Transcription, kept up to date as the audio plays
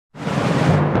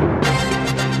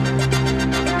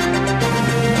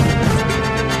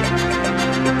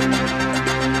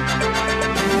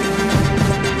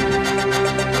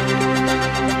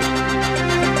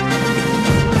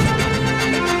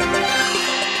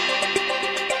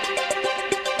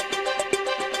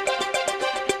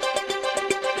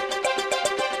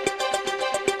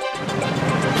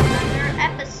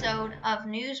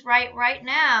Right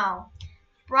Now,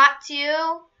 brought to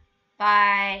you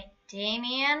by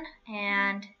Damien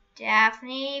and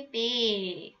Daphne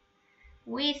B.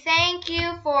 We thank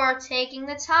you for taking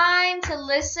the time to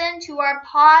listen to our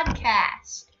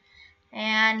podcast.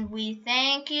 And we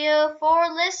thank you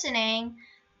for listening.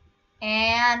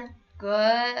 And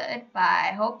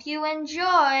goodbye. Hope you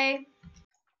enjoy.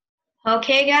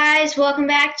 Okay, guys, welcome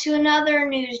back to another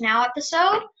News Now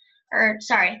episode.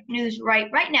 News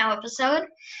Right Now episode.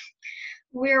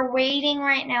 We're waiting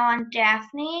right now on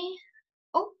Daphne.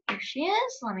 Oh, here she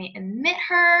is. Let me admit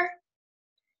her.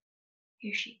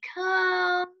 Here she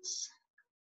comes.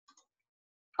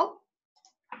 Oh,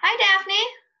 hi, Daphne.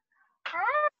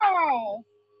 Hi.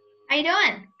 How you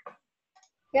doing?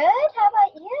 Good. How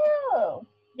about you?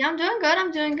 Yeah, I'm doing good.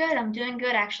 I'm doing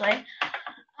good, actually.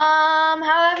 How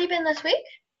have you been this week?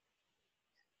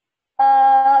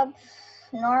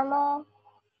 Normal.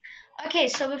 Okay,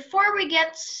 so before we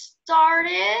get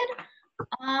started,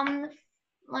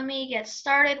 let me get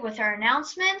started with our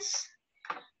announcements.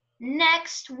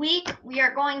 Next week, we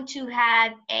are going to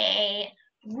have a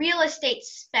real estate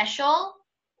special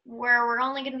where we're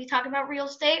only going to be talking about real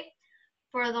estate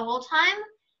for the whole time.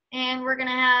 And we're going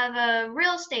to have a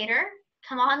real estater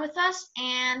come on with us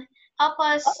and help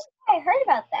us I heard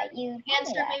about that. You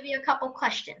answer maybe a couple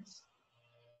questions.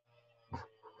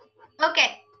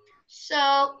 Okay,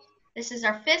 so this is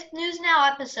our 5th News Now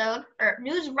episode, or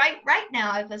News Right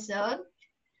Now episode,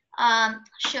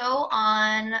 show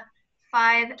on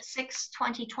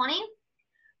 5/6/2020.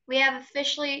 We have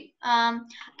officially,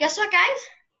 guess what, guys?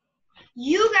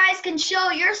 You guys can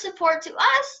show your support to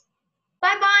us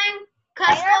by buying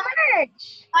custom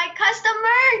merch. Custom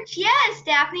merch. Yes,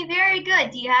 Daphne, very good.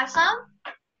 Do you have some?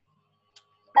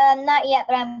 Not yet,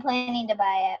 but I'm planning to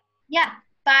buy it. Yeah,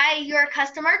 buy your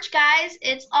custom merch, guys.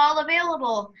 It's all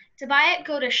available. To buy it,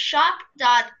 go to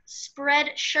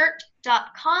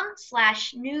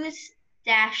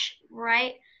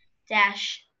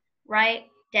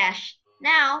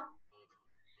shop.spreadshirt.com/news-right-now,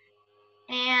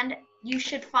 and you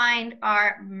should find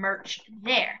our merch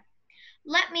there.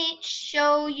 Let me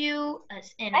show you in a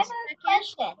second. I have a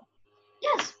question.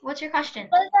 Yes, what's your question?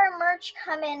 Does our merch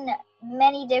come in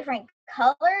many different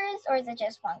colors, or is it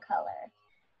just one color?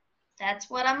 That's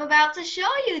what I'm about to show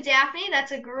you, Daphne.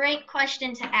 That's a great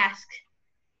question to ask.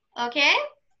 Okay?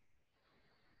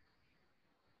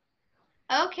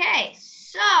 Okay,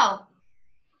 so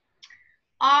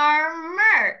our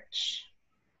merch.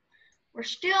 We're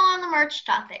still on the merch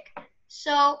topic.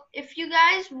 So if you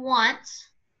guys want,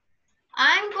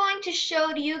 I'm going to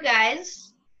show you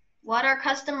guys what our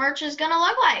custom merch is going to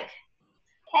look like.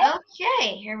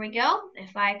 Okay, here we go.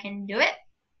 If I can do it.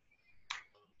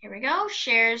 Here we go.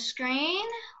 Share screen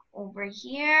over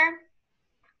here.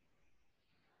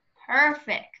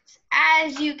 Perfect.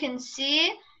 As you can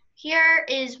see, here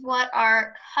is what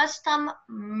our custom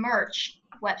merch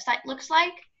website looks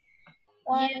like.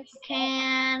 You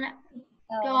can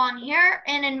go on here,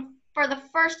 and for the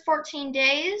first 14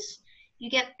 days, you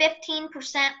get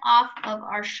 15% off of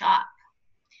our shop.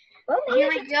 Here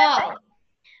we go.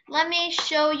 Let me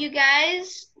show you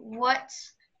guys what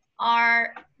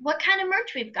kind of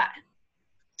merch we've got.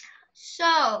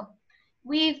 So,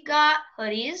 we've got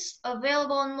hoodies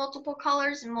available in multiple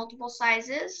colors and multiple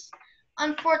sizes.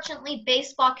 Unfortunately,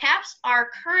 baseball caps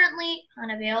are currently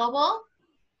unavailable.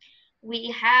 We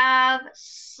have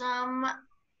some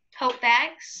tote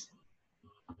bags,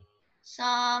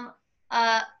 some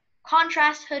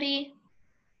contrast hoodie.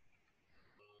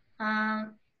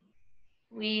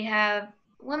 We have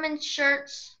women's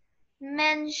shirts,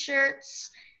 men's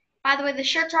shirts. By the way, the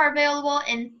shirts are available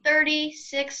in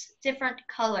 36 different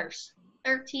colors.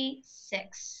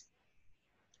 36.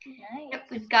 Nice.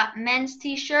 Yep, we've got men's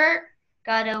t-shirt,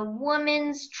 got a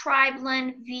women's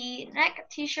tri-blend V-neck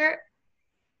t-shirt.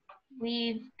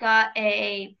 We've got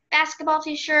a basketball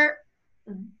t-shirt,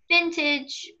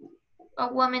 vintage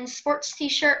women's sports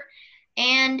t-shirt,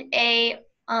 and a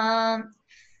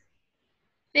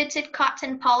fitted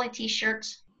cotton poly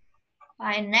t-shirt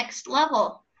by Next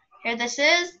Level. Here this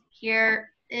is.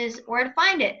 Here is where to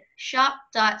find it.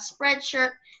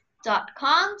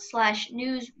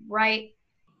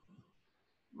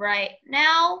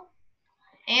 shop.spreadshirt.com/news-right-now,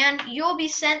 and you'll be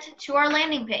sent to our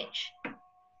landing page.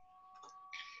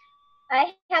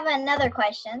 I have another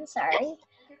question. Sorry.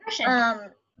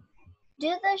 Yes.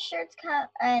 Do the shirts come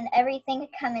and everything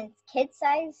come in kid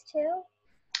size too?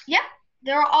 Yep,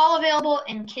 they're all available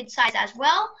in kid size as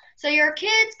well, so your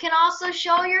kids can also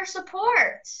show your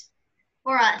support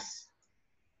for us.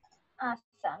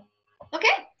 Awesome.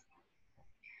 Okay.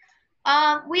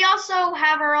 We also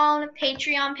have our own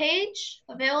Patreon page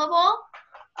available.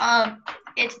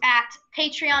 It's at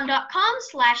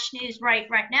patreon.com/newsright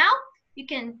right now. You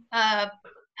can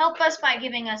help us by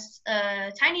giving us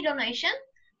a tiny donation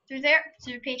through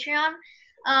Patreon.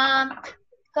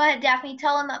 Go ahead, Daphne.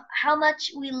 Tell them how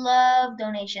much we love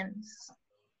donations.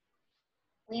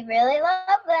 We really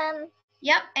love them.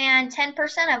 Yep, and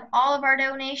 10% of all of our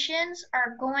donations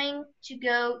are going to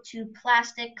go to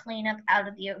plastic cleanup out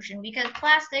of the ocean, because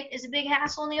plastic is a big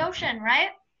hassle in the ocean,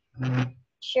 right?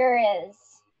 Sure is.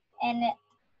 And if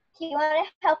you want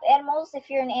to help animals, if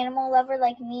you're an animal lover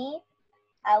like me,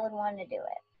 I would want to do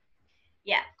it.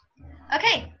 Yeah.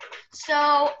 Okay,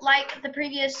 so like the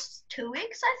previous 2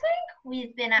 weeks, I think,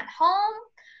 we've been at home,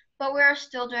 but we're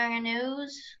still doing a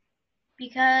news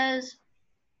because,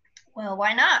 well,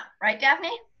 why not? Right,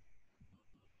 Daphne?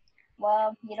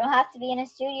 Well, you don't have to be in a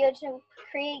studio to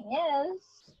create news.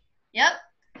 Yep,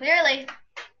 clearly.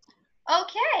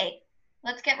 Okay,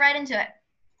 let's get right into it.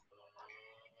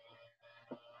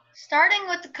 Starting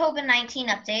with the COVID-19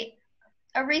 update,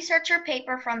 a researcher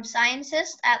paper from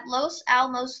scientists at Los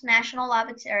Alamos National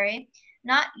Laboratory,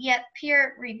 not yet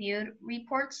peer-reviewed,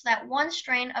 reports that one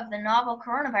strain of the novel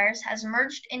coronavirus has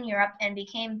emerged in Europe and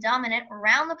became dominant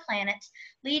around the planet,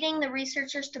 leading the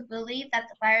researchers to believe that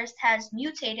the virus has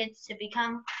mutated to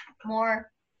become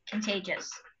more contagious.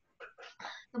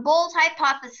 The bold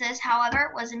hypothesis,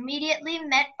 however, was immediately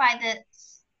met by the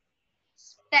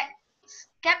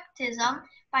skepticism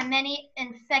by many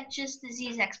infectious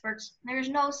disease experts. There is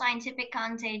no scientific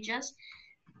contagious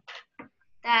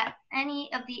that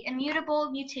any of the immutable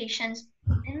mutations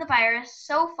in the virus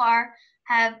so far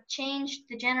have changed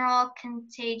the general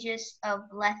contagious of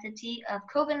lethality of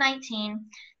COVID-19,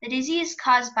 the disease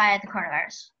caused by the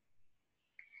coronavirus.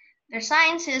 Their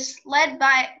scientists, led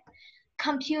by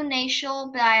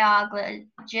computational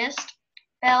biologist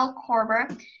Bell Korber,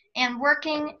 and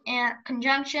working in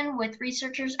conjunction with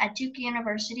researchers at Duke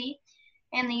University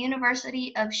and the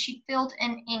University of Sheffield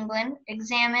in England,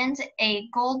 examined a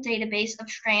gold database of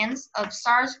strands of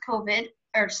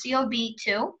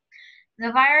SARS-CoV-2,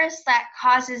 the virus that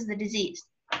causes the disease.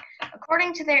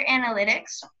 According to their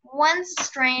analytics, one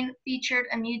strain featured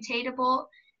a mutatable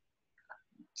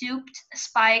duped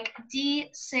spike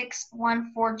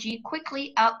D614G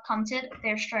quickly outcompted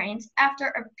their strains after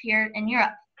it appeared in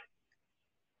Europe.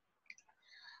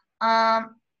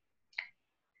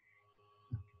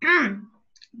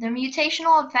 The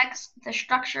mutational affects the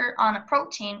structure on a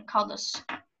protein called the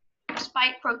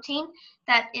spike protein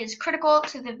that is critical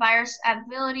to the virus'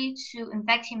 ability to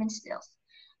infect human cells.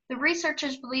 The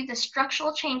researchers believe the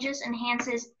structural changes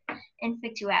enhances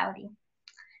infectivity.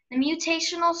 The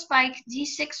mutational spike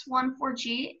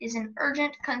D614G is an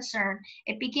urgent concern.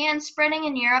 It began spreading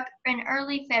in Europe in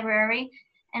early February,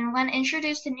 and when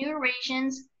introduced to new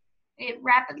regions, it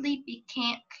rapidly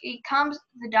becomes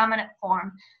the dominant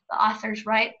form, the authors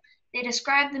write. They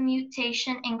describe the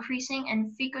mutation increasing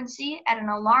in frequency at an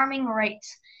alarming rate,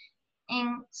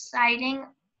 inciting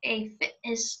a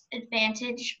fitness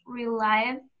advantage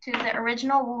relative to the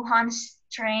original Wuhan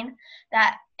strain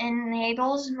that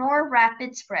enables more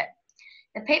rapid spread.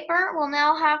 The paper will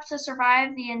now have to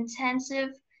survive the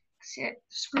intensive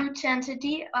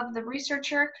scrutiny of the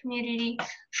researcher community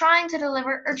trying to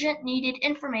deliver urgent needed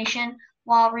information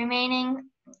while remaining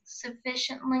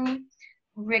sufficiently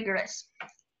rigorous.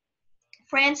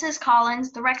 Francis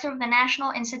Collins, director of the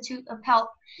National Institute of Health,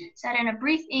 said in a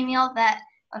brief email that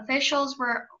officials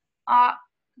are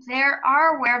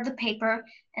aware of the paper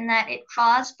and that it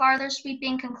draws farther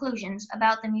sweeping conclusions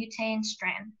about the mutant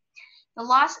strand. The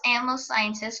Los Alamos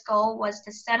scientists' goal was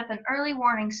to set up an early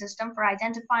warning system for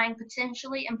identifying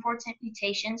potentially important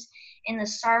mutations in the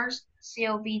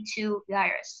SARS-CoV-2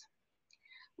 virus.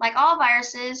 Like all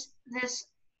viruses, this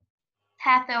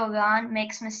pathogen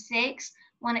makes mistakes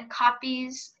when it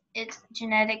copies its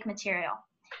genetic material.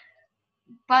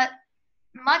 But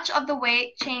much of the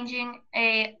way changing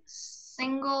a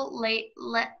single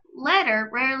letter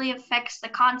rarely affects the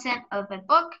content of a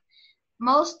book.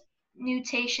 Most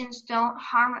mutations don't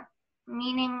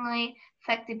meaningfully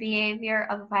affect the behavior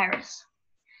of a virus.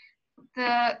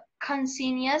 The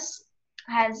consensus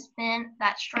has been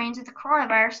that strains of the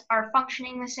coronavirus are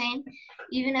functioning the same,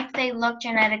 even if they look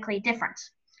genetically different.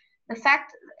 The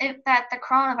fact that the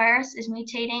coronavirus is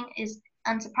mutating is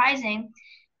unsurprising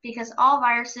because all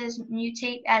viruses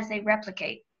mutate as they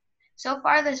replicate. So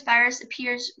far, this virus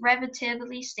appears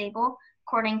relatively stable,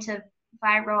 according to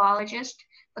virologists,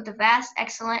 but the vast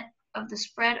extent of the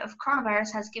spread of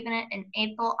coronavirus has given it an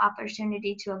ample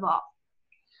opportunity to evolve.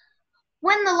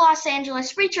 When the Los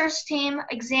Angeles research team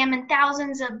examined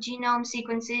thousands of genome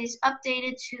sequences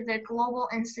updated to the Global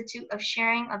Institute of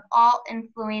Sharing of all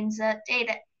influenza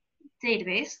data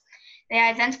database. They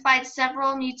identified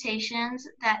several mutations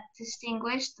that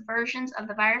distinguished the versions of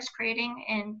the virus creating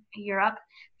in Europe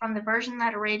from the version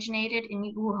that originated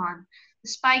in Wuhan. The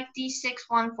spike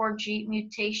D614G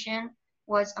mutation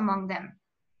was among them.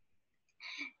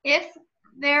 If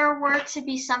there were to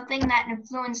be something that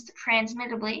influenced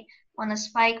transmittably on a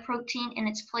spike protein in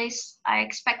its place, I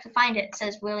expect to find it,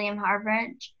 says William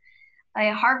Harvard,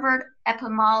 a Harvard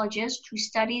epidemiologist who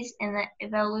studies in the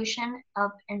evolution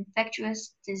of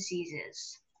infectious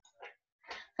diseases.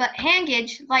 But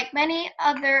Hangage, like many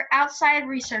other outside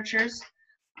researchers,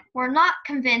 were not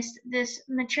convinced this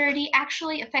maturity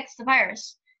actually affects the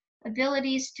virus'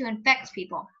 abilities to infect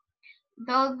people.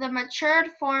 Though the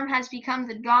matured form has become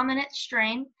the dominant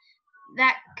strain,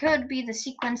 that could be the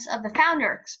sequence of the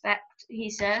founder effect, he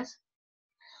says.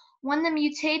 When the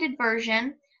mutated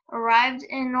version arrived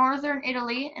in northern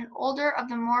Italy, an older of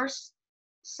the more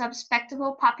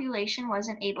susceptible population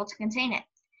wasn't able to contain it.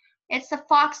 It's the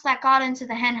fox that got into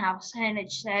the henhouse,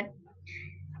 Hennage said.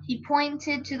 He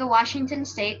pointed to the Washington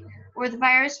state, where the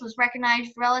virus was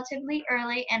recognized relatively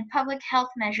early and public health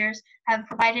measures have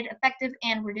provided effective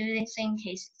and reducing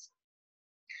cases.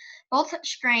 Both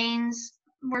strains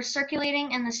were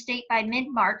circulating in the state by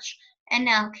mid-March, and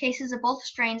now cases of both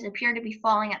strains appear to be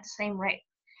falling at the same rate.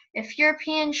 If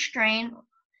European strain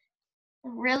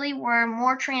really were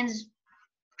more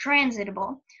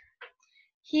transmittable,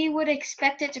 he would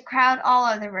expect it to crowd all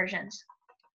other versions.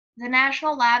 The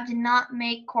national lab did not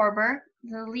make Korber,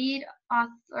 the lead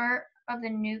author of the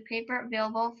new paper,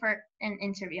 available for an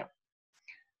interview.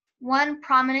 One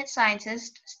prominent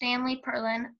scientist, Stanley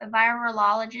Perlin, a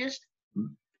virologist at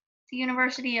the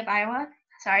University of Iowa,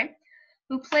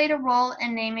 who played a role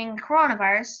in naming the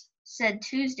coronavirus, said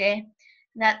Tuesday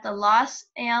that the Los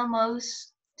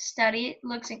Alamos study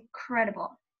looks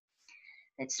incredible.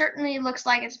 It certainly looks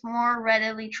like it's more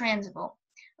readily transmissible.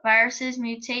 Viruses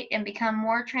mutate and become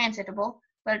more transmittable,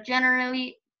 but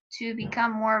generally to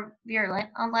become more virulent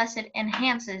unless it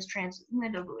enhances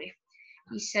transmittability,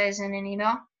 he says in an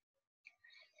email.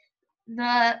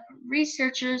 The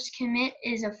researchers' commit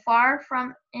is far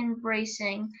from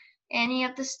embracing any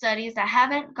of the studies that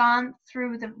haven't gone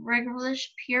through the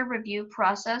rigorous peer review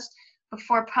process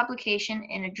before publication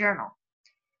in a journal.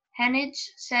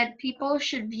 Hennage said people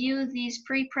should view these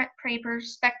preprint papers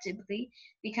respectively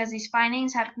because these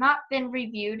findings have not been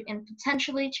reviewed and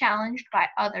potentially challenged by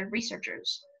other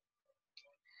researchers.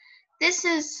 This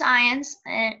is science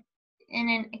in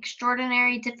an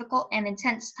extraordinary, difficult, and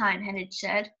intense time, Hennage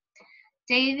said.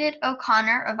 David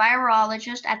O'Connor, a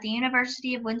virologist at the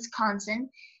University of Wisconsin,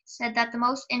 said that the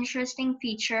most interesting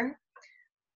feature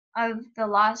of the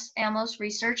Los Alamos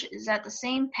research is that the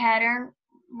same pattern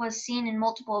was seen in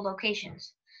multiple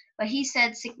locations. But he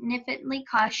said significantly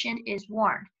caution is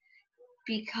warned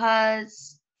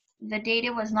because the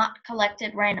data was not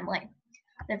collected randomly.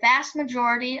 The vast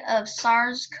majority of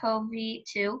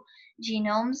SARS-CoV-2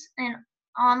 genomes and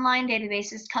online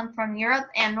databases come from Europe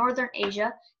and Northern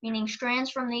Asia, meaning strands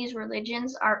from these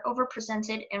regions are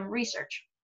overrepresented in research.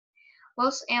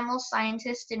 Los Alamos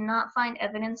scientists did not find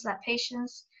evidence that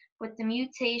patients with the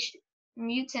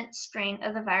mutant strain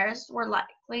of the virus were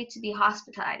likely to be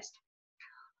hospitalized.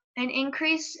 An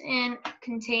increase in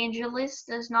contagiousness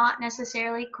does not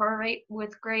necessarily correlate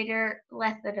with greater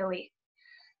lethality.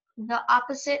 The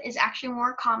opposite is actually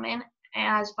more common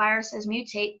as viruses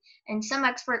mutate, and some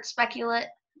experts speculate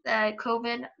that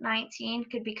COVID-19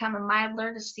 could become a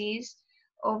milder disease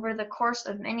over the course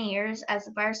of many years as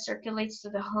the virus circulates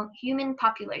through the human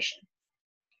population.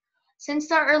 Since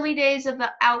the early days of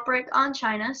the outbreak on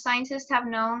China, scientists have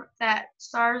known that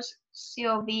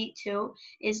SARS-CoV-2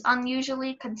 is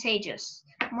unusually contagious,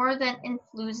 more than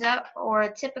influenza or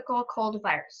a typical cold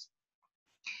virus.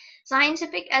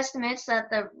 Scientific estimates that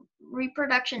the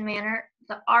reproduction manner,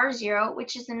 the R0,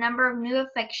 which is the number of new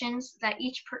infections that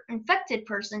each infected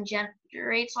person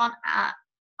generates on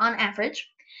average,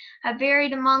 have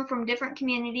varied from different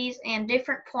communities and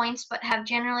different points, but have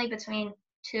generally between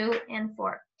 2 and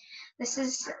 4. This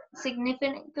is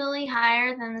significantly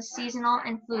higher than the seasonal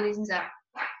influenza.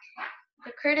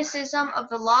 The criticism of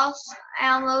the Los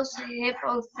Alamos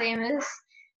hypothesis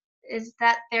is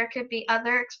that there could be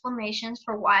other explanations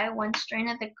for why one strain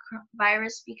of the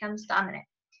virus becomes dominant.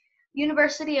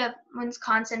 University of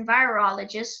Wisconsin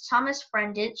virologist Thomas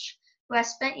Friedrich, who has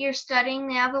spent years studying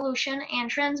the evolution and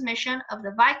transmission of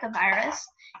the Zika virus,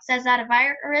 says that a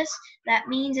virus that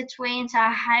means its way into a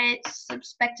highly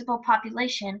susceptible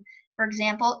population, for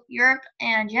example, Europe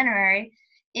and January,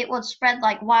 it will spread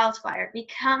like wildfire,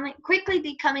 quickly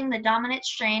becoming the dominant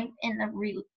strain in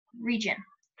the region.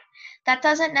 That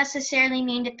doesn't necessarily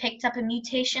mean it picked up a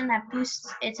mutation that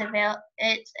boosts its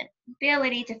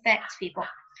ability to infect people.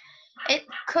 It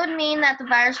could mean that the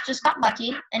virus just got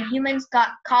lucky and humans got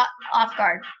caught off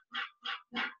guard.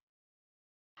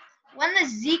 When the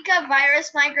Zika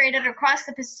virus migrated across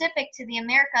the Pacific to the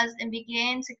Americas and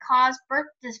began to cause birth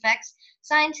defects,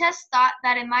 scientists thought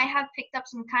that it might have picked up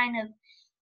some kind of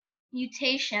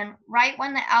mutation right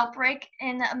when the outbreak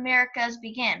in the Americas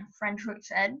began, Frenchwood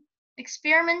said.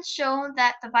 Experiments showed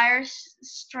that the virus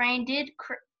strain did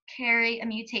carry a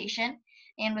mutation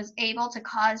and was able to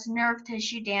cause nerve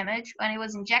tissue damage when it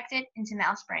was injected into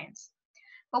mouse brains.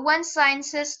 But when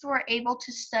scientists were able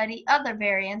to study other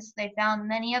variants, they found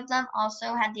many of them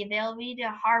also had the ability to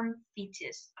harm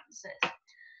fetuses.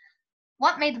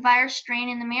 What made the virus strain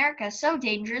in America so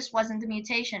dangerous wasn't the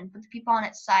mutation, but the people on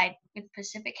its side, with the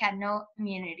Pacific had no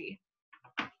immunity.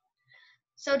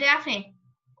 So Daphne,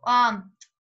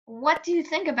 what do you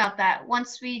think about that?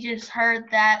 Once we just heard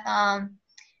that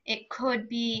it could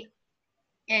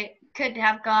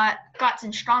have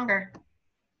gotten stronger.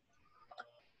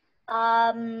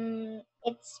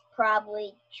 It's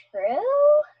probably true,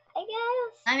 I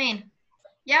guess. I mean,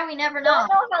 yeah, we never I know. don't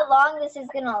know how long this is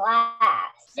gonna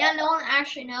last. Yeah, no one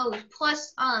actually knows.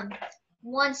 Plus,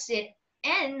 once it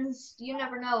ends, you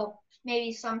never know.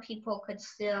 Maybe some people could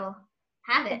still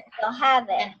have it. They'll have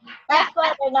it. That's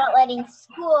why they're not letting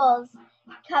schools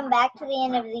come back to the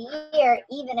end of the year,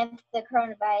 even if the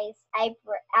coronavirus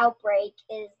outbreak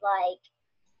is like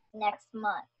next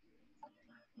month.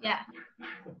 Yeah.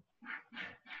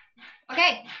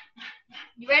 Okay,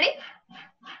 you ready?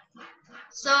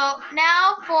 So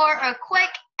now for a quick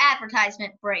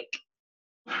advertisement break.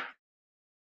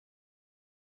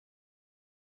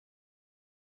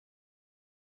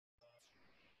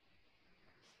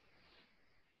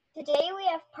 Today we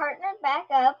have partnered back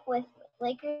up with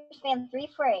Lakers Fan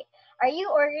 348. Are you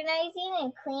organizing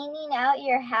and cleaning out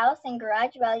your house and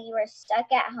garage while you are stuck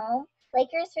at home?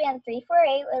 Lakers Fan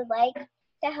 348 would like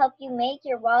to help you make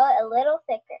your wallet a little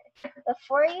thicker.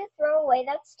 Before you throw away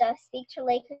that stuff, speak to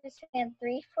Lakers Fan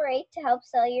 348 to help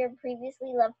sell your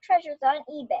previously loved treasures on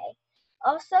eBay.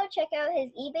 Also, check out his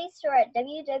eBay store at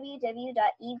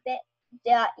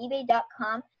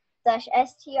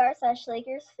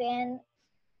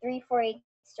www.ebay.com/str/LakersFan348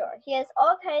 store. He has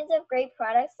all kinds of great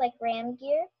products like Rams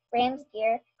gear,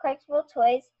 collectible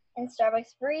toys, and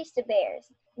Starbucks barista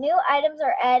bears. New items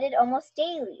are added almost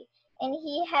daily, and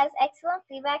he has excellent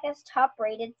feedback as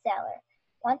top-rated seller.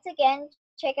 Once again,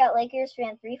 check out Lakers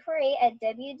Fan 348 at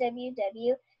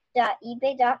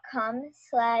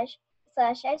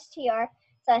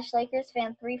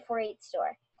www.ebay.com/str/LakersFan348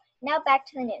 store. Now back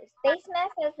to the news. Face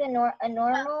mask has been a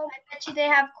normal. I bet you they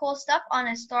have cool stuff on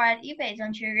a store at eBay,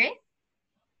 don't you agree?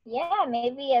 Yeah,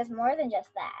 maybe he has more than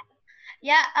just that.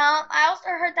 Yeah, I also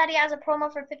heard that he has a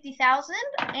promo for 50,000,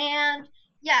 and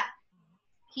yeah,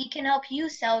 he can help you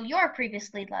sell your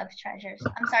previously loved treasures.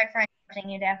 I'm sorry for interrupting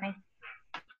you, Daphne.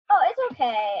 Oh, it's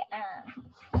okay.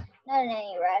 Not in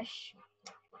any rush.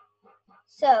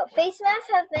 So, face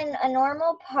masks have been a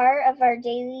normal part of our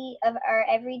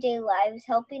everyday lives,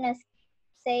 helping us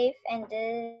safe and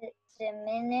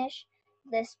diminish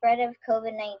the spread of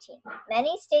COVID-19.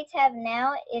 Many states have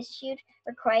now issued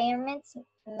requirements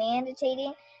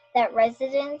mandating that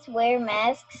residents wear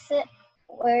masks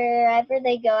wherever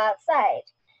they go outside.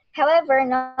 However,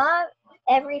 not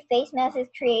every face mask is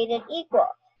created equal.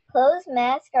 Closed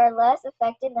masks are less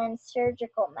effective than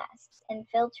surgical masks in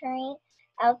filtering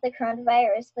out the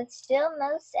coronavirus, but still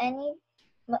most any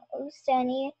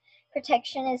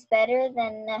protection is better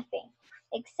than nothing,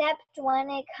 except when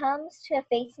it comes to a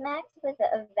face mask with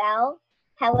a valve.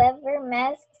 However,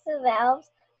 masks with valves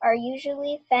are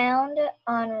usually found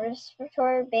on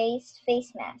respirator-based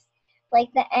face masks,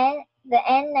 like the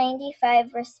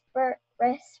N95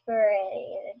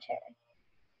 respirator.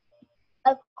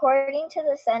 According to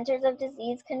the Centers of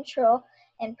Disease Control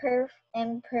and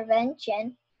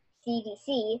Prevention,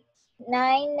 CDC,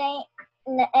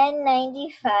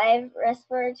 N95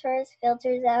 respirators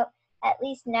filters out at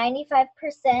least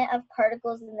 95% of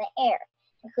particles in the air,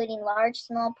 including large,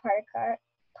 small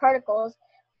particles,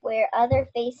 where other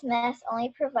face masks only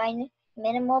provide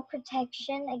minimal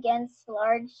protection against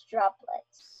large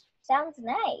droplets. Sounds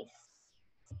nice.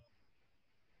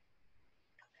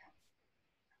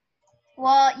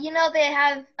 Well, you know they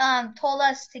have told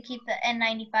us to keep the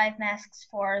N95 masks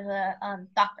for the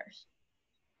doctors.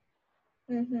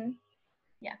 Mm-hmm.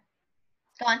 Yeah.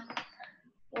 Go on.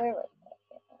 Where was it?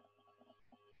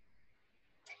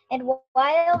 And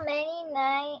while many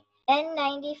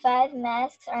N95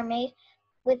 masks are made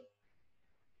with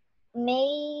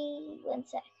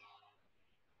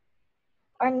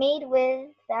are made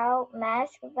without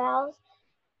mask valves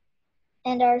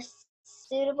and are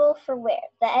suitable for wear.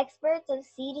 The experts of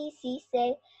CDC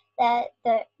say that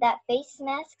face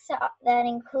masks that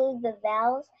include the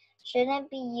valves shouldn't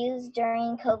be used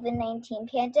during COVID-19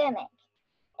 pandemic.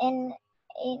 In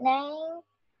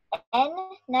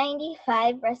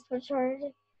N95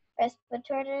 respirator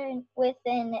with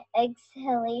an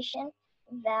exhalation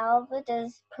valve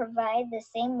does provide the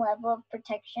same level of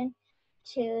protection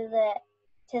to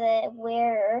the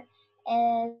wearer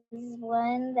as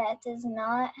one that does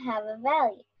not have a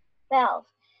valve.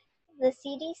 The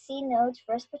CDC notes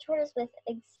respirators with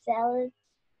exhalation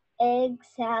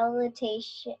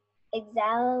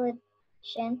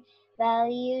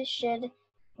values should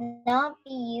not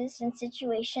be used in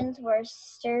situations where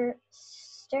sterile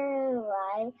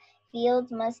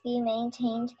fields must be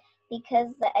maintained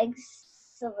because the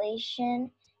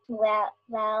exhalation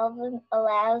valve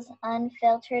allows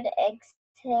unfiltered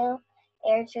exhale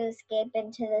air to escape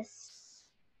into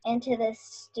the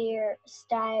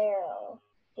sterile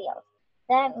field.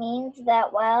 That means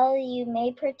that while you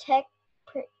may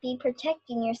be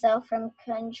protecting yourself from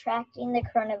contracting the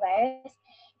coronavirus,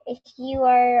 if you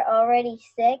are already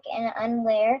sick and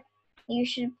unaware, you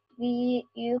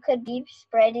could be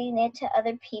spreading it to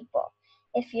other people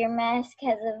if your mask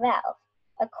has a valve.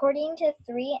 According to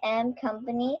 3M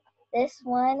Company, this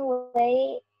one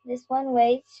way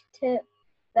to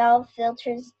valve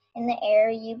filters in the air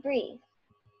you breathe,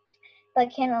 but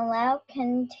can allow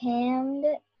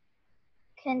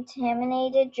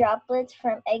contaminated droplets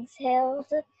from exhaled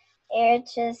air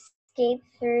to escape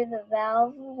through the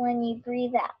valve when you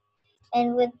breathe out.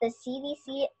 And with the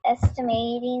CDC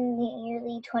estimating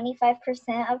nearly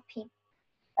 25%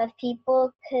 of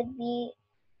people could be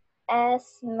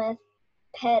asthmatic,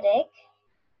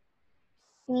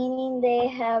 meaning they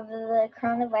have the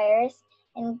coronavirus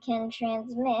and can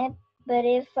transmit, but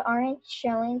if aren't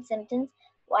showing symptoms,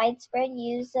 widespread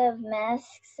use of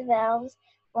masks valves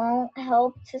won't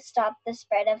help to stop the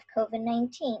spread of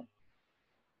COVID-19.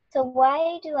 So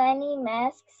why do any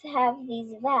masks have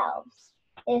these valves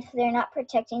if they're not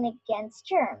protecting against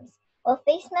germs? Well,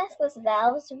 face masks with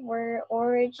valves were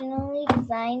originally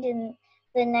designed in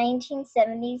the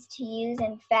 1970s to use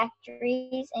in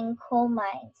factories and coal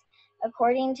mines.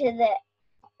 According to the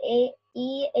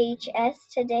EHS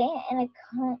today, an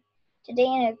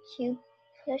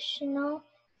occupational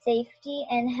safety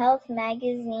and health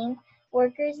magazine,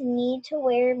 workers need to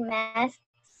wear masks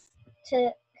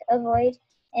to avoid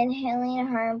inhaling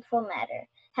harmful matter.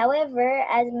 However,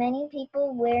 as many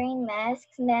people wearing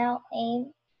masks now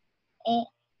amid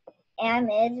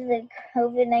the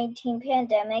COVID-19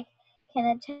 pandemic can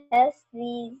attest,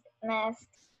 these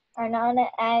masks are not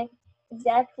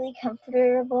exactly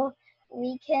comfortable.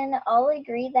 We can all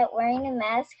agree that wearing a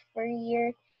mask for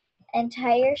your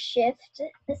entire shift,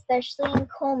 especially in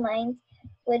coal mines,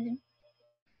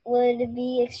 would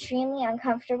be extremely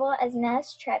uncomfortable as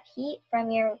masks trap heat from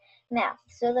your mouth.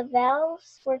 So the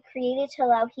valves were created to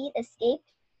allow heat escape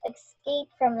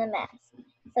from the mask.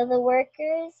 So the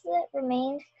workers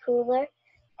remained cooler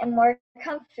and more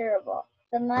comfortable.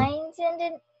 The mines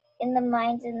and in the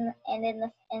mines and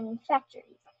in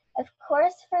factories. Of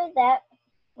course, for that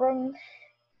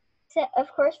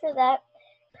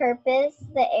purpose,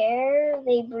 the air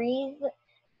they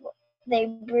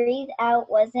breathe out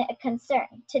wasn't a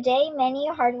concern. Today, many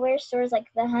hardware stores like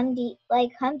Home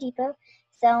Depot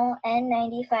sell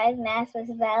N95 masks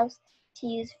with valves to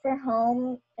use for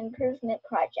home improvement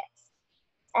projects,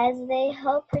 as they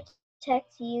help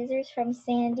protect users from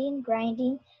sanding,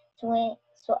 grinding,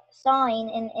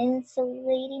 sawing, and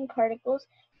insulating particles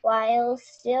while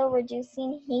still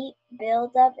reducing heat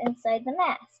buildup inside the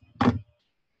mask.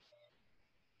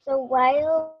 So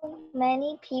while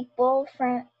many people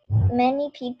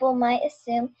might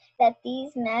assume that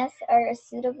these masks are a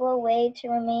suitable way to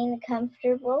remain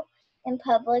comfortable in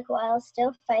public while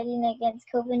still fighting against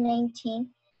COVID-19,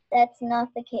 that's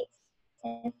not the case.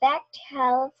 In fact,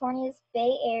 California's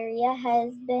Bay Area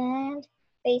has banned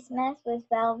face masks with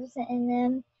valves in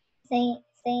them, saying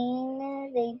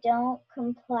they don't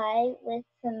comply with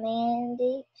the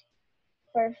mandate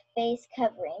for face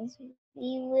coverings.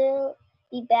 We will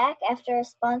be back after a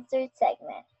sponsored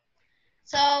segment.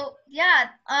 So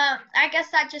yeah, I guess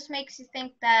that just makes you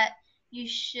think that you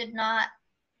should not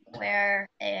wear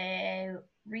a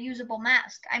reusable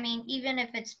mask. I mean, even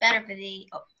if it's better for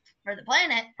the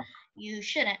planet, you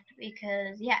shouldn't,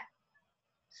 because yeah.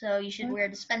 So you should wear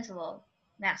dispensable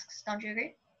masks. Don't you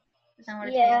agree? Is that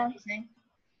what you're saying?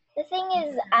 The thing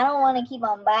is, I don't want to keep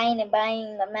on buying the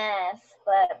mask,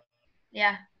 but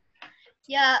yeah.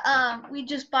 We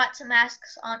just bought some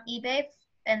masks on eBay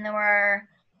and there were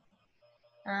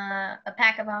a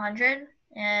pack of 100,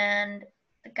 and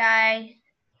the guy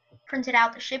printed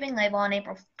out the shipping label on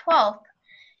April 12th.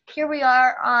 Here we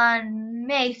are on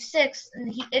May 6th,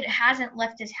 and it hasn't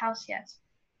left his house yet.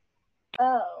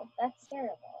 Oh, that's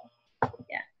terrible.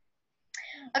 Yeah.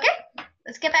 Okay,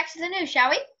 let's get back to the news, shall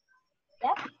we?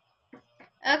 Yep.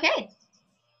 Okay.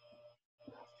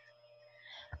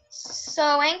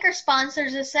 So Anchor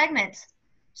sponsors this segment.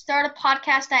 Start a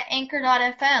podcast at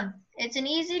Anchor.fm. It's an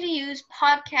easy-to-use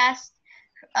podcast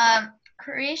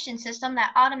creation system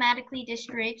that automatically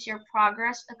distributes your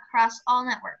progress across all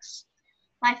networks.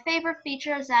 My favorite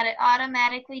feature is that it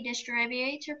automatically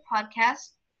distributes your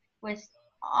podcast with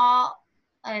all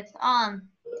other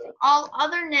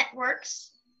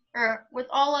networks, or with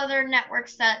all other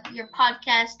networks that your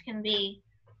podcast can be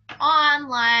on,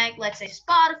 like, let's say,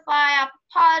 Spotify, Apple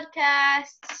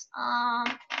Podcasts.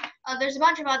 There's a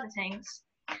bunch of other things,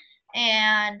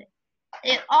 and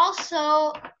it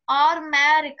also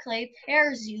automatically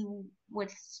pairs you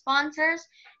with sponsors,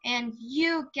 and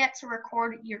you get to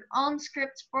record your own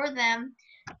scripts for them,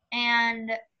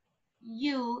 and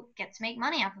you get to make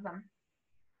money off of them.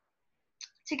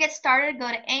 To get started, go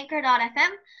to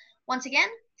anchor.fm. Once again,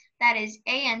 that is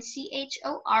anchor.fm.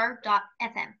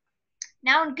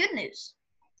 Now in good news,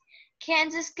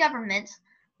 Kansas government,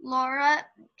 Laura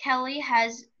Kelly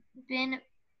has been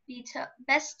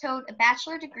bestowed a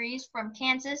bachelor degrees from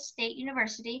Kansas State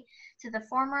University to the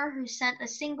former who sent a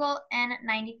single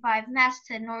N95 mask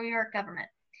to New York government.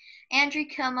 Andrew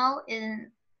Cuomo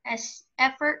in an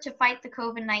effort to fight the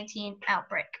COVID-19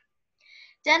 outbreak.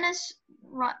 Dennis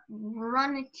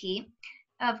Rudnicki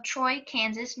of Troy,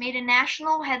 Kansas, made a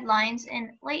national headlines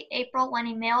in late April when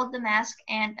he mailed the mask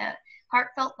and a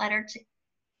heartfelt letter to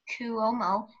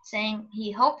Cuomo saying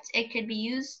he hoped it could be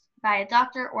used by a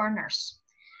doctor or a nurse.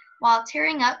 While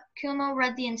tearing up, Cuomo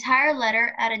read the entire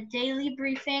letter at a daily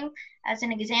briefing as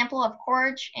an example of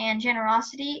courage and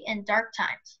generosity in dark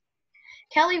times.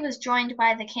 Kelly was joined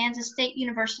by the Kansas State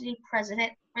University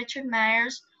president, Richard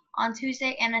Myers, on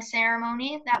Tuesday in a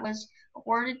ceremony that was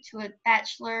awarded to a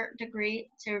bachelor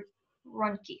degree to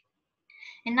Rudnicki.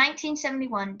 In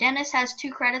 1971, Dennis has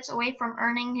 2 credits away from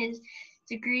earning his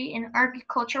degree in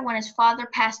agriculture when his father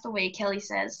passed away, Kelly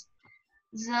says.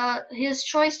 His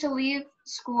choice to leave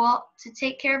school to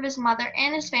take care of his mother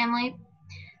and his family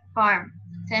farm.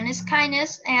 Then his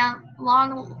kindness and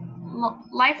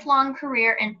lifelong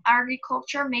career in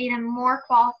agriculture made him more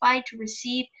qualified to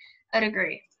receive a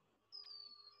degree.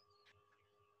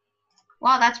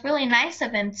 Wow, that's really nice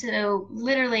of him to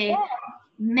literally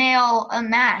mail a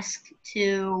mask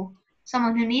to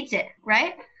someone who needs it,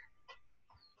 right?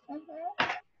 Mm-hmm.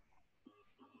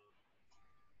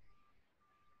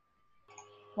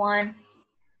 1.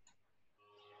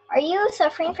 Are you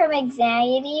suffering from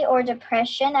anxiety or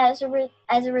depression as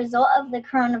a result of the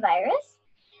coronavirus?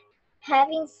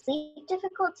 Having sleep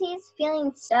difficulties,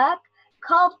 feeling stuck?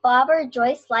 Call Bob or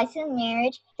Joyce, licensed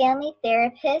marriage family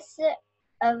therapists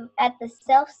at the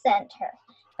Self Center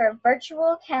for a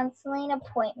virtual counseling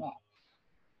appointment.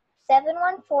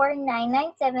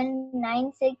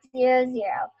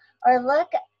 714-997-9600, or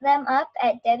look them up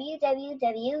at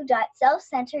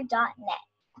www.selfcenter.net.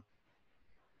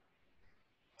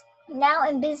 Now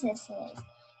in business news,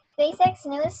 SpaceX's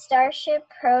newest Starship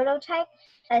prototype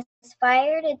has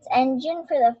fired its engine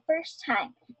for the first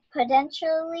time,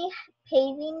 potentially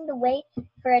paving the way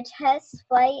for a test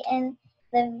flight in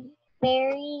the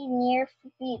very near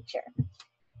future.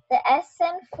 The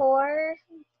SN4,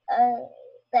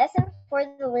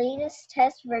 the latest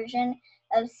test version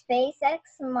of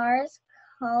SpaceX Mars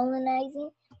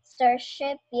colonizing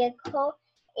Starship vehicle,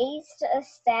 aced a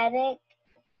static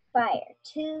fire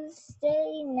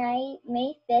Tuesday night,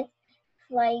 May 5th,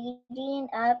 lighting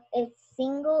up its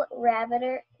single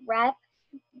Raptor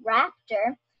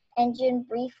engine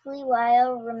briefly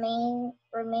while remaining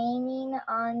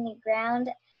on the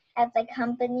ground at the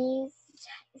company's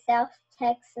South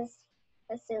Texas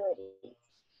facilities.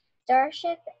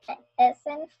 Starship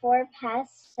SN4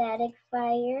 passed static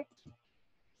fire.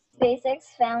 SpaceX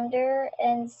founder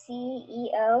and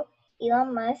CEO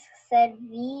Elon Musk said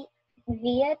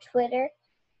via Twitter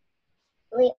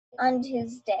on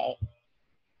Tuesday.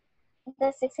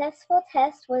 The successful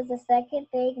test was the second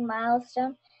big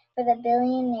milestone for the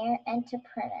billionaire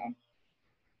entrepreneur.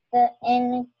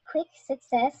 In quick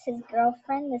success, his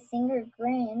girlfriend, the singer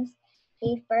Grimes,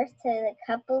 gave birth to the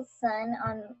couple's son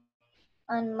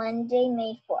on Monday,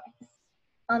 May 4th.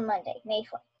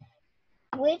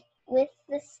 With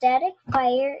the static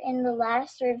fire in the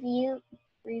last rear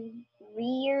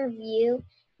view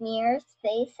near,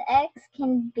 SpaceX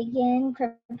can begin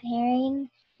preparing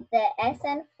the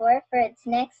SN4 for its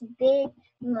next big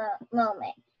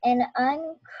moment, an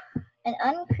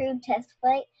uncrewed test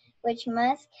flight, which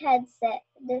Musk had said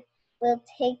will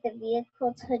take the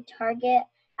vehicle to a target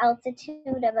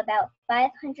altitude of about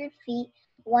 500 feet,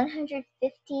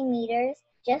 150 meters.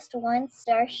 Just one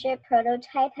Starship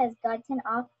prototype has gotten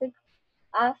off the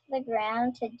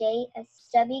ground to date, a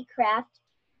stubby craft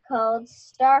called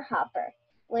Starhopper,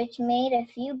 which made a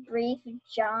few brief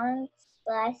jaunts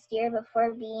last year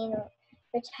before being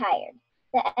retired.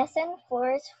 The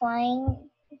SN4's flying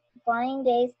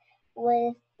days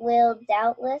will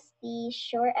doubtless be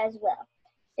short as well.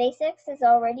 SpaceX is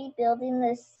already building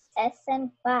the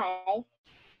SN5,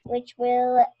 which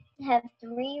will have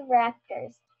 3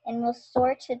 Raptors and will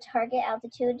soar to target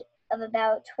altitude of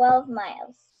about 12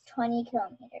 miles, 20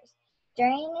 kilometers,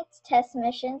 during its test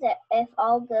missions if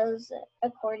all goes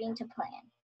according to plan.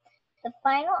 The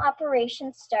final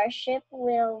Operation Starship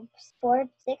will sport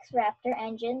 6 Raptor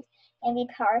engines and be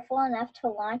powerful enough to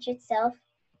launch itself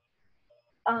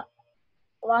off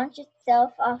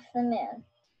the moon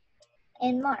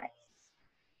in Mars.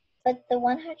 But the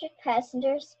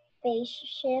 100-passenger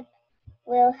spaceship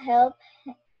will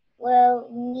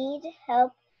need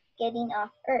help getting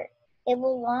off Earth. It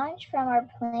will launch from our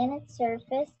planet's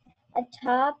surface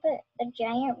atop a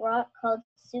giant rock called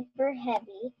Super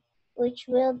Heavy, which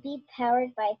will be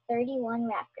powered by 31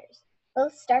 Raptors.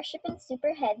 Both Starship and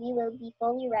Super Heavy will be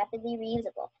fully rapidly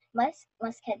reusable, Musk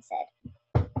had said.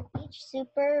 Each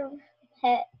Super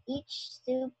Heavy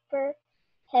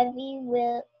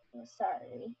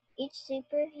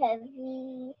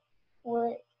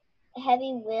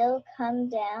will come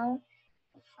down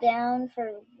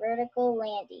for vertical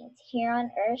landings here on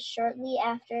Earth shortly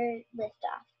after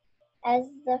liftoff.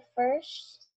 As the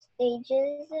first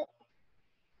stages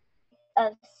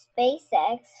of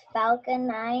SpaceX Falcon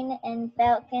 9 and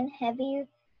Falcon Heavy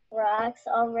rocks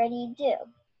already do.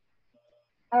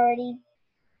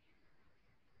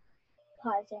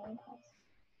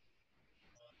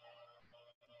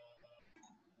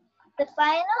 The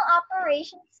final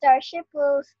Operation Starship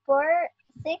will sport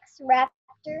 6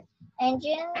 Raptor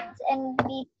engines and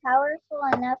be powerful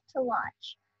enough to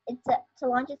launch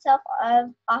itself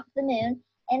off the moon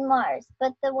and Mars.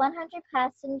 But the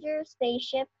 100-passenger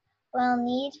spaceship will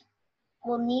need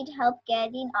help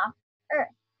getting off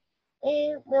Earth.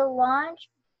 It will launch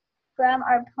from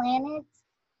our planet's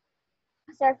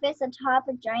surface atop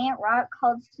a giant rock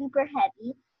called Super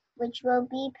Heavy, which will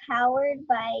be powered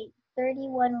by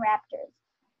 31 Raptors.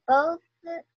 Both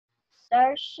the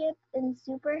Starship and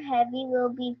Super Heavy will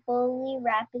be fully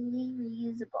rapidly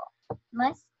reusable,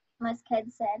 Musk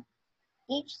had said.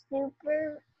 Each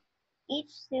Super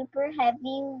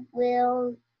Heavy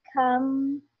will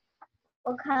come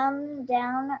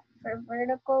down for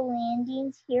vertical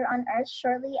landings here on Earth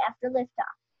shortly after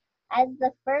liftoff. As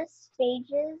the first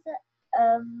stages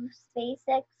of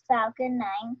SpaceX Falcon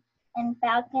 9 and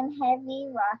Falcon Heavy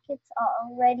rockets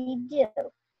already do,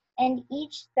 and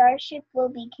each Starship will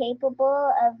be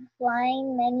capable of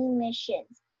flying many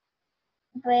missions,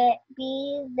 but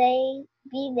be they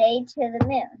to the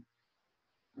moon,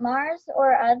 Mars,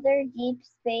 or other deep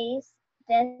space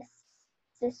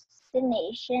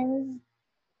destinations.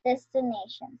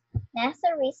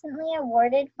 NASA recently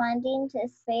awarded funding to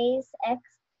SpaceX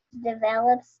to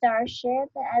develop Starship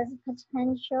as a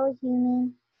potential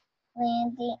human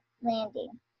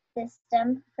landing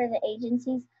system for the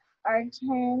agency's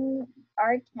Artemis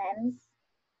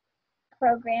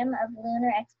program of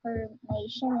lunar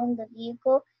exploration, and the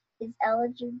vehicle is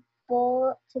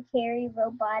eligible to carry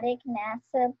robotic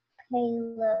NASA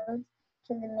payloads to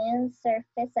the moon's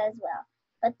surface as well.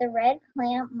 But the red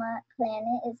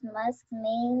planet is Musk's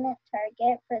main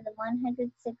target for the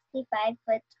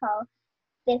 165-foot-tall,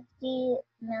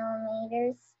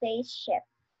 50mm spaceship.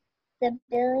 The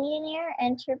billionaire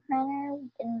entrepreneur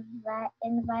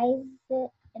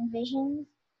envisions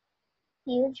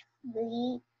huge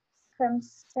fleets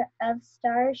of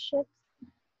starships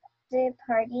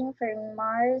departing for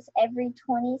Mars every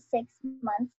 26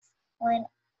 months when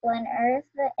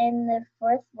Earth and the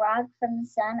fourth rock from the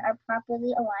Sun are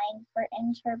properly aligned for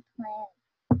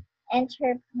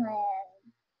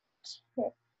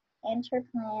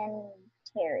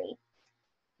interplanetary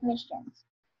missions.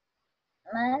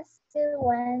 Musk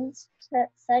wants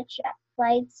such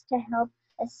flights to help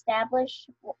establish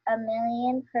a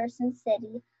million-person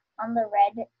city on the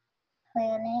red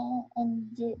planet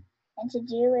and to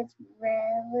do it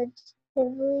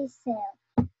relatively soon,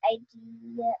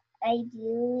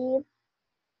 ideally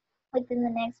within the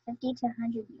next 50 to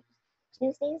 100 years.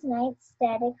 Tuesday's night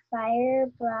static fire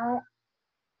brought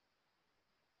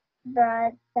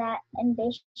that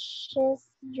ambitious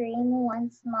dream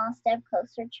one small step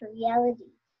closer to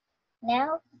reality.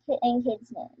 Now in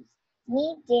kids news.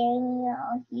 Meet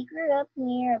Daniel. He grew up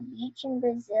near a beach in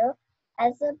Brazil.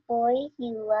 As a boy,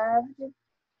 he loved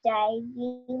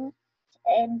diving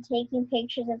and taking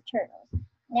pictures of turtles.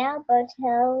 Now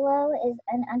Botello is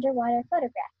an underwater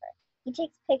photographer. He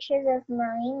takes pictures of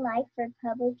marine life for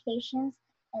publications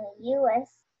in the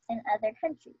U.S. and other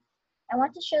countries. I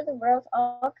want to show the world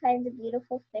all kinds of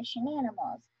beautiful fish and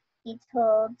animals, he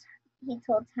told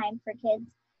Time for Kids.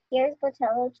 Here's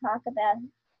Botello talk about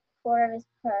 4 of his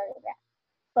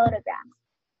photographs.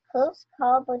 Close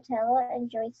call, Botello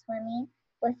enjoys swimming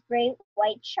with great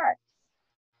white sharks.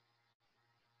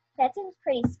 That seems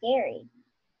pretty scary.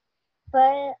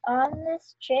 But on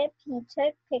this trip, he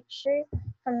took pictures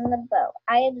from the boat.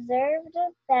 I observed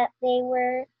that they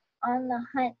were on the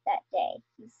hunt that day,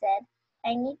 he said.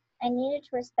 I needed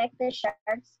to respect the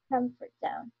shark's comfort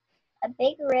zone. A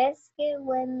big risk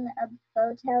when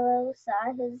Botello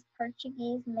saw his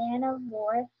Portuguese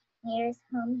man-of-war near his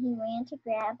home. He ran to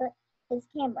grab his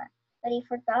camera, but he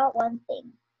forgot one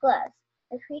thing: gloves.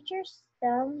 The creature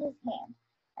stung his hand.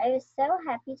 I was so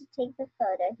happy to take the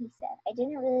photo, he said. I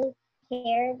didn't really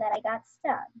care that I got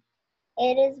stung.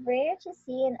 It is rare to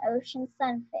see an ocean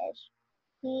sunfish.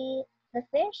 The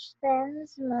fish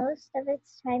spends most of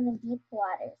its time in deep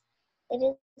waters. It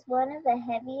is one of the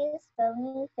heaviest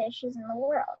bony fishes in the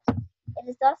world. It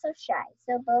is also shy,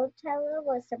 so Botello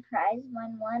was surprised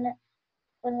when one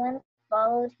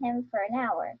followed him for an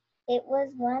hour. It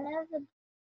was one of the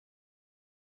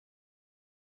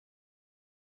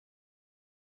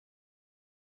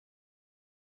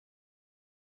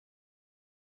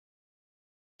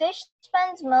fish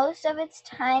spends most of its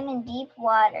time in deep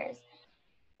waters.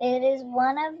 It is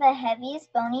one of the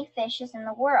heaviest bony fishes in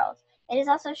the world. It is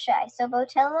also shy, so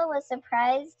Botello was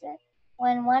surprised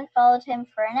when one followed him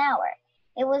for an hour.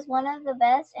 It was one of the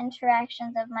best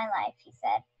interactions of my life, he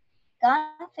said.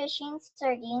 Gone fishing,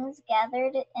 sardines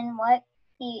gathered in what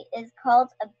is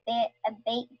called a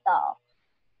bait ball.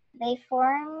 They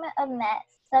form a net.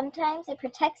 Sometimes it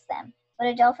protects them, but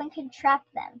a dolphin can trap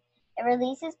them. It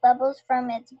releases bubbles from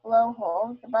its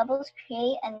blowhole. The bubbles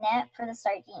create a net for the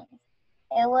sardines.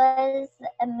 It was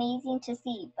amazing to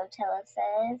see, Botello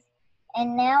says.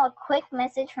 And now a quick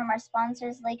message from our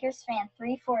sponsors, Lakers Fan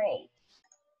 348.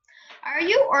 Are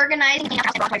you organizing your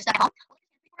stuff at home?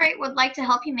 348 would like to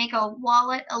help you make a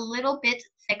wallet a little bit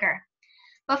thicker.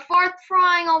 Before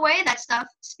throwing away that stuff,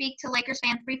 speak to Lakers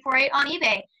Fan 348 on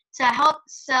eBay to help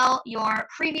sell your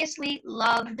previously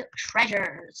loved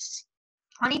treasures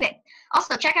on eBay.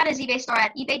 Also, check out his eBay store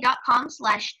at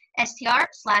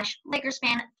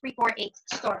ebay.com/str/LakersFan348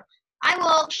 store. I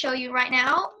will show you right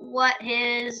now what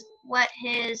his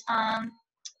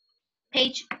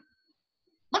page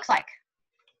looks like.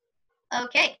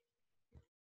 Okay,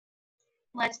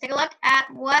 let's take a look at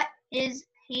what his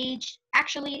page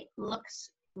actually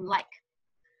looks like.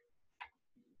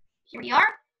 Here we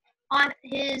are on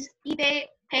his eBay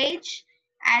page.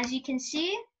 As you can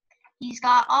see, he's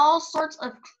got all sorts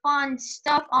of fun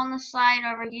stuff on the side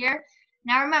over here.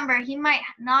 Now remember, he might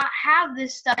not have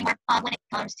this stuff when it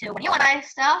comes to when you want to buy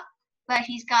stuff, but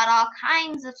he's got all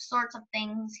kinds of sorts of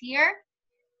things here.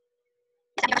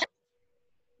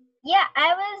 Yeah,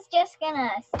 I was just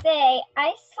gonna say,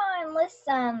 I saw him list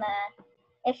some,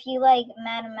 if you like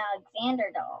Madame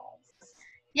Alexander dolls.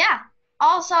 Yeah.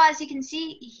 Also, as you can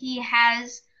see, he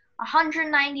has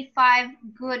 195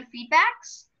 good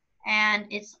feedbacks, and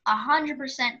it's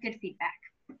 100% good feedback.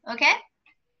 Okay?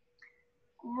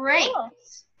 Great. Cool.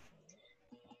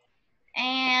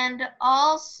 And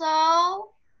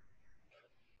also,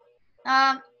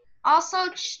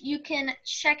 you can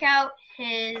check out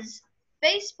his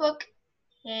Facebook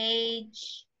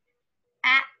page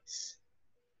at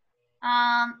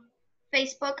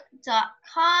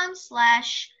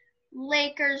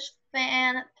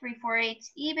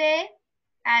facebook.com/LakersFan348 eBay.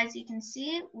 As you can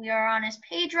see, we are on his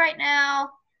page right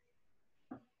now.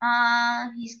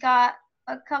 He's got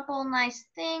a couple nice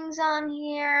things on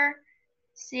here.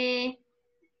 See,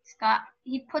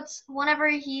 whenever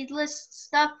he lists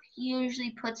stuff, he usually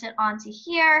puts it onto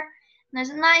here. And there's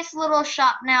a nice little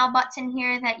shop now button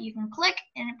here that you can click,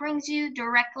 and it brings you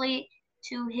directly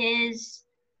to his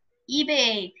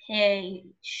eBay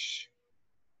page.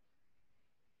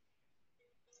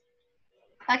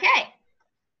 Okay,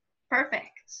 perfect.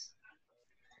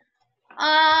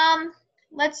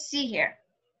 Let's see here.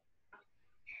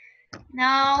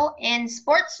 Now, in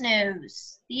sports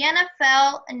news, the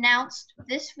NFL announced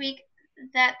this week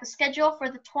that the schedule for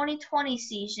the 2020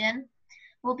 season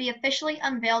will be officially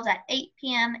unveiled at 8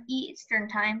 p.m. Eastern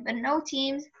Time, but no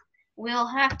teams will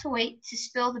have to wait to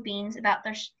spill the beans about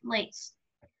their slates.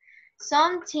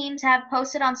 Some teams have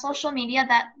posted on social media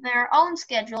that their own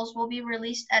schedules will be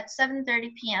released at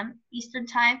 7:30 p.m. Eastern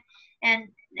Time, and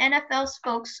NFL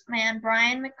spokesman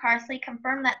Brian McCarthy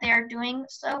confirmed that they are doing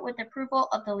so with approval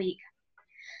of the league.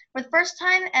 For the first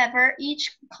time ever,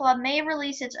 each club may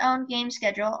release its own game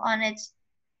schedule on its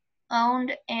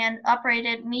owned and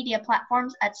operated media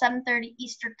platforms at 7:30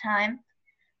 Eastern Time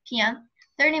p.m.,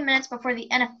 30 minutes before the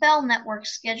NFL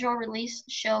Network's schedule release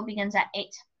show begins at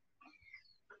 8.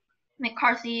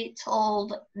 McCarthy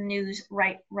told News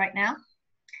Right Now.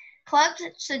 Clubs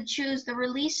should choose to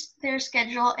release their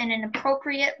schedule in an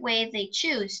appropriate way they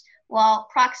choose, while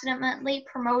approximately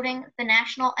promoting the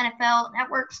national NFL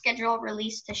Network schedule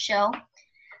release to show,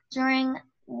 during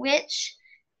which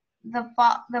the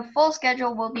full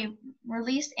schedule will be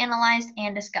released, analyzed,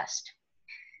 and discussed.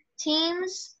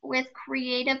 Teams with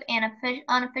creative and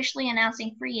unofficially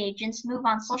announcing free agents move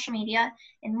on social media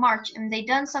in March, and they've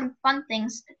done some fun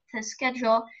things to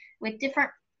schedule with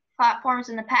different platforms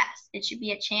in the past. It should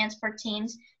be a chance for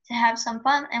teams to have some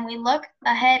fun, and we look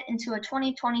ahead into a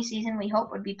 2020 season we hope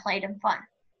would be played and fun.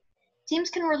 Teams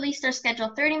can release their schedule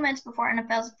 30 minutes before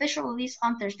NFL's official release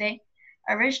on Thursday.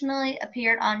 Originally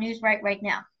appeared on News Right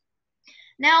Now.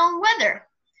 Now, weather.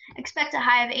 Expect a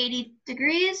high of 80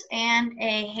 degrees and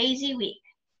a hazy week.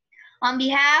 On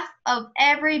behalf of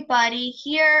everybody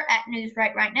here at News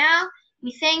Right Now,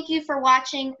 we thank you for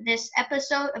watching this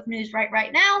episode of News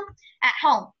Right Now at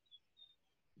home.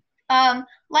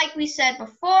 Like we said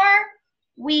before,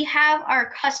 we have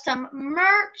our custom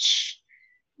merch.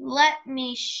 Let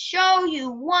me show you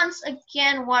once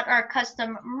again what our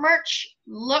custom merch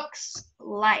looks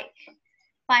like.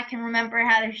 If I can remember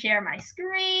how to share my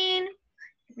screen.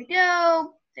 Here we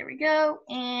go. There we go.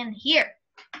 And here.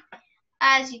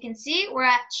 As you can see, we're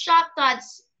at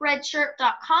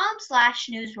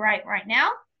shop.spreadshirt.com/newsrightnow.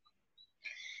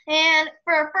 And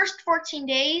for our first 14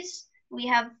 days, we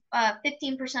have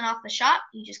 15% off the shop.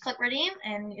 You just click redeem,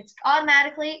 and it's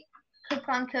automatically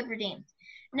coupon code redeemed.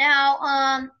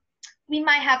 Now, we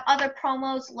might have other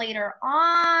promos later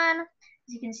on. As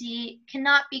you can see,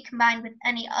 cannot be combined with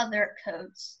any other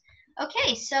codes.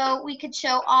 Okay, so we could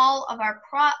show all of our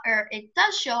it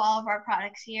does show all of our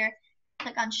products here.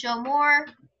 Click on show more,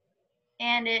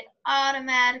 and it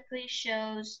automatically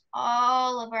shows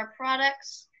all of our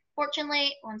products.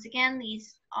 Fortunately, once again,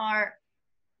 these are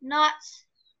not,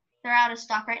 they're out of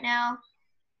stock right now.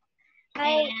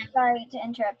 Sorry to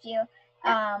interrupt you.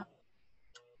 Do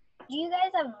you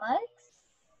guys have mugs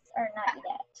or not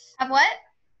yet? Have what?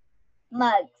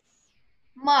 Mugs.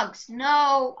 Mugs.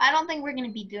 No, I don't think we're going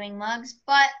to be doing mugs,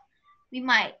 but we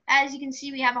might. As you can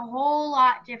see, we have a whole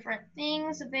lot different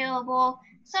things available.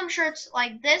 Some shirts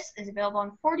like this is available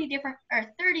in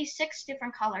 36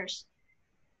 different colors.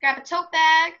 Grab a tote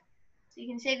bag so you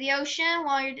can save the ocean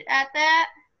while you're at that.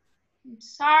 I'm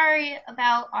sorry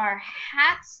about our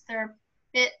hats. They're a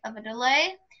bit of a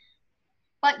delay,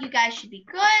 but you guys should be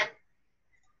good.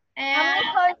 And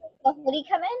how many colors does the hoodie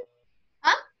come in?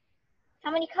 Huh?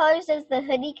 How many colors does the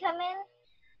hoodie come in?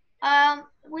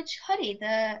 Which hoodie?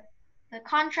 The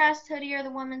contrast hoodie or the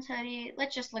women's hoodie?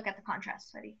 Let's just look at the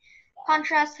contrast hoodie.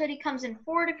 Contrast hoodie comes in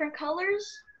 4 different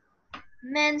colors.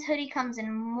 Men's hoodie comes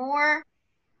in more.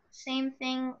 Same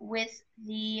thing with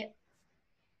the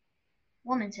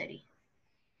women's hoodie,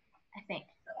 I think.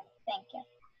 Thank you.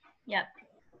 Yep.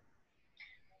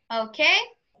 Okay.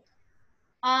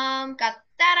 Got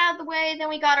that out of the way. Then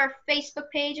we got our Facebook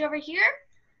page over here.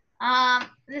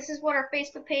 This is what our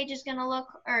Facebook page is gonna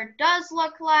look, or does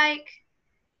look like,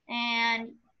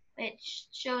 and it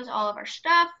shows all of our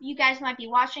stuff. You guys might be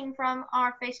watching from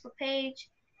our Facebook page.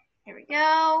 Here we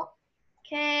go.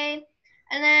 Okay.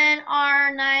 And then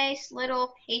our nice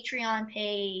little Patreon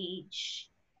page.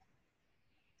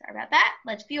 Sorry about that.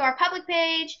 Let's view our public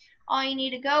page. All you need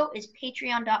to go is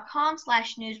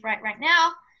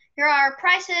patreon.com/newsrightnow. Here are our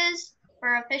prices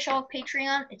for official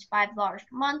Patreon. It's $5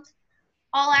 per month.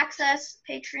 All access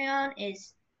Patreon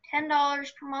is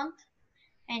 $10 per month.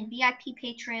 And VIP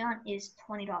Patreon is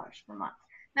 $20 per month.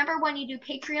 Remember, when you do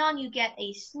Patreon, you get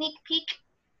a sneak peek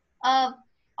of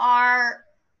our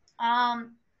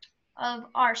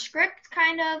script,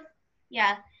 kind of.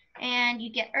 Yeah. And you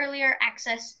get earlier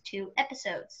access to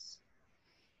episodes.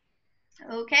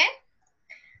 Okay.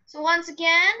 So once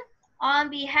again, on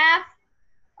behalf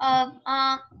of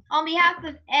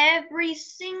every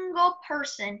single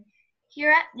person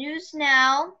here at News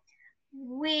Now,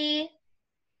 we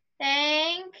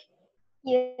thank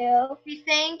you. We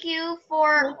thank you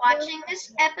for watching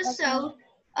this episode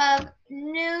of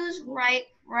News right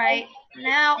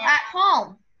now at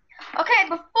home. Okay,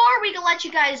 before we let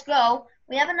you guys go,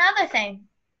 we have another thing.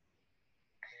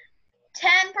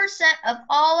 10% of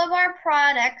all of our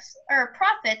products or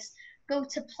profits go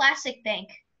to Plastic Bank,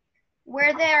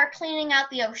 where they are cleaning out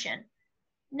the ocean.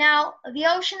 Now, the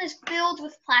ocean is filled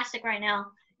with plastic right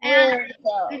now. And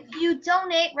if you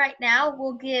donate right now,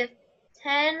 we'll give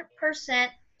 10%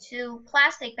 to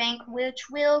Plastic Bank, which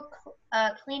will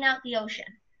clean out the ocean.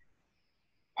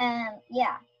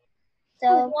 Yeah.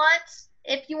 So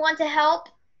if you want to help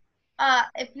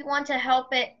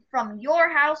it from your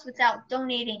house without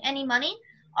donating any money,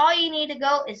 all you need to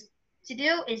go to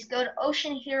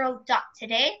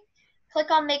oceanhero.today, click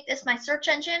on Make This My Search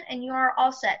Engine, and you are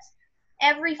all set.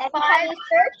 Every time you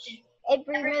search, it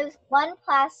removes one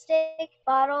plastic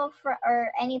bottle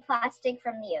or any plastic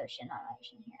from the ocean on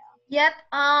Ocean Hero. Yep.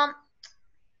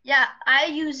 Yeah, I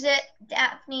use it.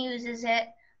 Daphne uses it.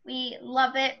 We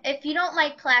love it. If you don't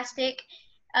like plastic,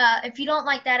 if you don't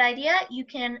like that idea, you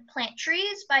can plant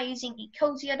trees by using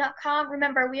ecosia.com.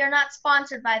 Remember, we are not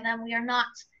sponsored by them.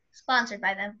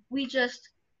 We just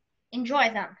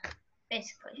enjoy them,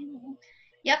 basically. Mm-hmm.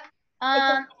 Yep.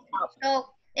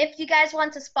 So if you guys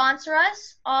want to sponsor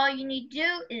us, all you need to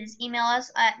do is email us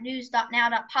at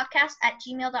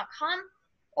news.now.podcast@gmail.com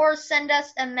or send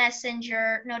us a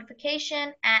messenger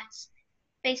notification at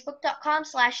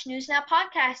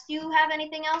facebook.com/newsnowpodcast. Do you have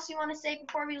anything else you want to say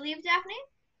before we leave, Daphne?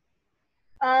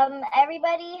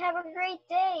 Everybody have a great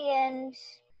day and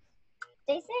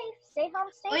stay safe. Stay home,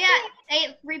 stay safe.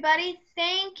 Hey, everybody,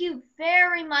 thank you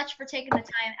very much for taking the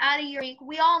time out of your week.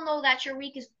 We all know that your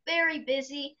week is very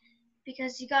busy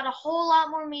because you got a whole lot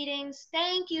more meetings.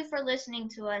 Thank you for listening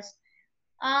to us.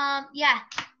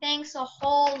 Thanks a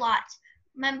whole lot.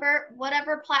 Remember,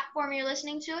 whatever platform you're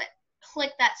listening to it,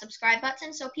 click that subscribe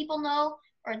button so people know,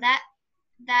 or that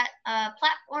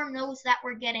platform knows that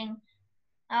we're getting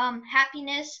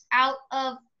happiness out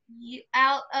of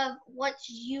what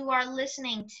you are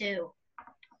listening to.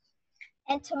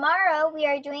 And tomorrow we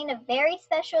are doing a very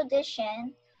special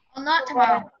edition. Well, not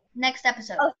tomorrow. Next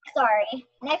episode. Oh, sorry.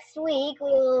 Next week we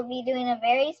will be doing a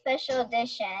very special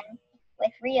edition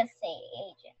with real estate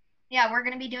agent. Yeah, we're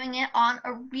going to be doing it on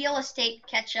a real estate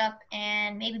catch-up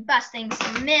and maybe busting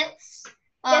some myths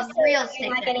of real estate.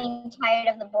 You're not getting tired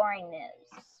of the boring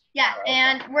news. Yeah,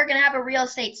 and we're going to have a real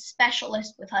estate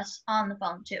specialist with us on the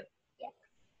phone too. Yeah.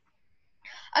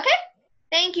 Okay.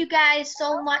 Thank you guys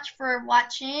so much for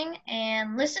watching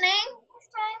and listening. Next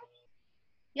time.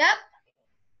 Yep.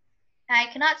 I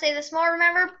cannot say this more.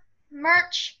 Remember,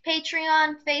 merch,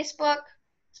 Patreon, Facebook,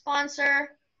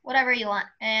 sponsor, whatever you want,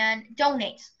 and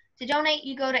donate. To donate,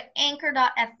 you go to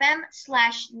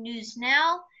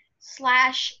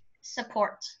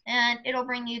anchor.fm/newsnow/support, and it'll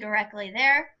bring you directly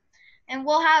there. And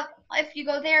we'll have, if you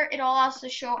go there, it'll also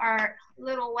show our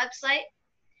little website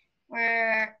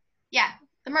where,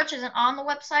 the merch isn't on the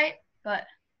website, but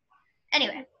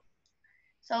anyway.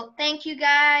 So thank you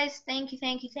guys. Thank you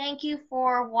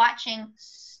for watching.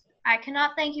 I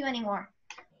cannot thank you anymore.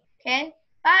 Okay?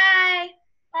 Bye.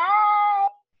 Bye.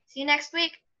 See you next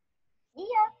week. See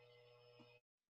ya.